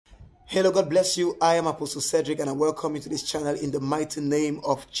Hello, God bless you. I am Apostle Cedric and I welcome you to this channel in the mighty name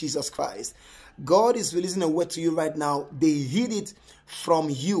of Jesus Christ. God is releasing a word to you right now. They hid it from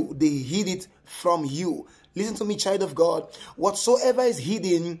you. They hid it from you. Listen to me, child of God. Whatsoever is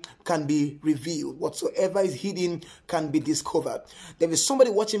hidden can be revealed. Whatsoever is hidden can be discovered. There is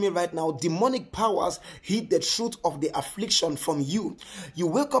somebody watching me right now. Demonic powers hid the truth of the affliction from you. You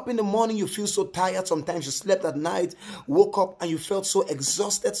wake up in the morning, you feel so tired. Sometimes you slept at night, woke up and you felt so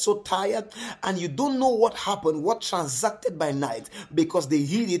exhausted, so tired, and you don't know what happened, what transacted by night, because they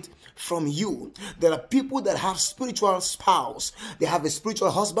hid it from you. There are people that have spiritual spouse. They have a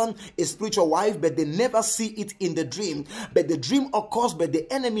spiritual husband, a spiritual wife, but they never see it in the dream. But the dream occurs, but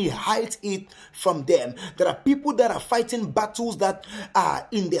the enemy hides it from them. There are people that are fighting battles that are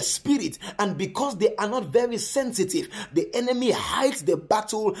in their spirit, and because they are not very sensitive, the enemy hides the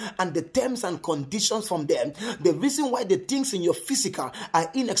battle and the terms and conditions from them. The reason why the things in your physical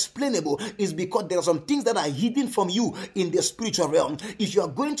are inexplainable is because there are some things that are hidden from you in the spiritual realm. If you are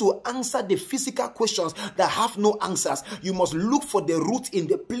going to answer the physical questions that have no answers, you must look for the root in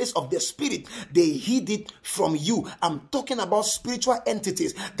the place of the spirit. They hid it from you. I'm talking about spiritual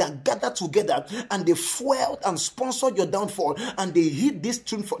entities that gather together and they fueled and sponsored your downfall, and they hid this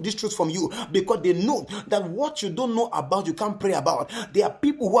truth from you because they know that what you don't know about, you can't pray about. There are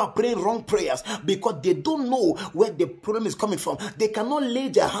people who are praying wrong prayers because they don't know where the problem is coming from. They cannot lay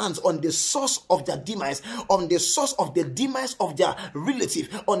their hands on the source of their demise, on the source of the demise of their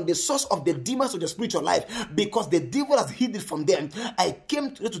relative, on the source of the demise of their spiritual life, because the devil has hid it from them. I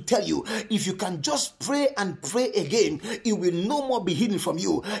came to tell you, if you can just pray and pray again, it will no more be hidden from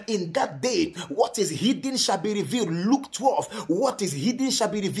you. In that day, what is hidden shall be revealed. Luke 12, what is hidden shall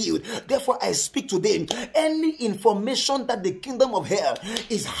be revealed. Therefore, I speak today, any information that the kingdom of hell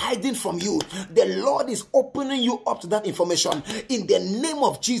is hiding from you, the Lord is opening you up to that information. In the name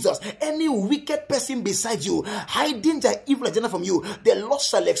of Jesus, any wicked person beside you, hiding their evil agenda from you, the Lord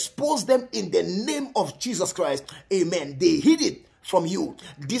shall expose them in the name of Jesus Christ. Amen. They hid it from you.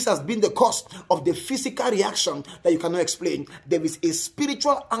 This has been the cause of the physical reaction that you cannot explain. There is a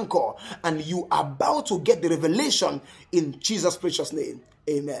spiritual anchor, and you are about to get the revelation in Jesus' precious name.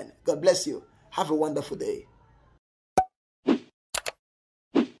 Amen. God bless you. Have a wonderful day.